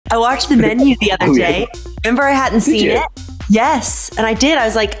I watched the menu the other day. Remember I hadn't seen you? it? Yes. And I did. I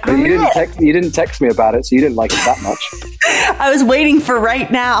was like, But you didn't text me about it, so you didn't like it that much. I was waiting for right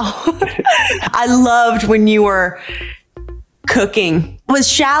now. I loved when you were cooking. Was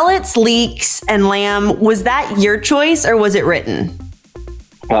shallots, leeks, and lamb, was that your choice or was it written?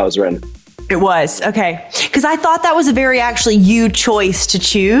 That was written. It was. Okay. Because I thought that was a very actually you choice to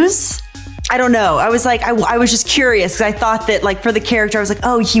choose. I don't know. I was like, I was just curious because I thought that like for the character, I was like,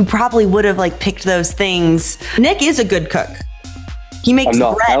 oh, you probably would have like picked those things. Nick is a good cook. He makes I'm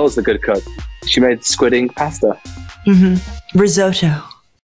not. bread. Elle was the good cook. She made squid ink pasta. Risotto.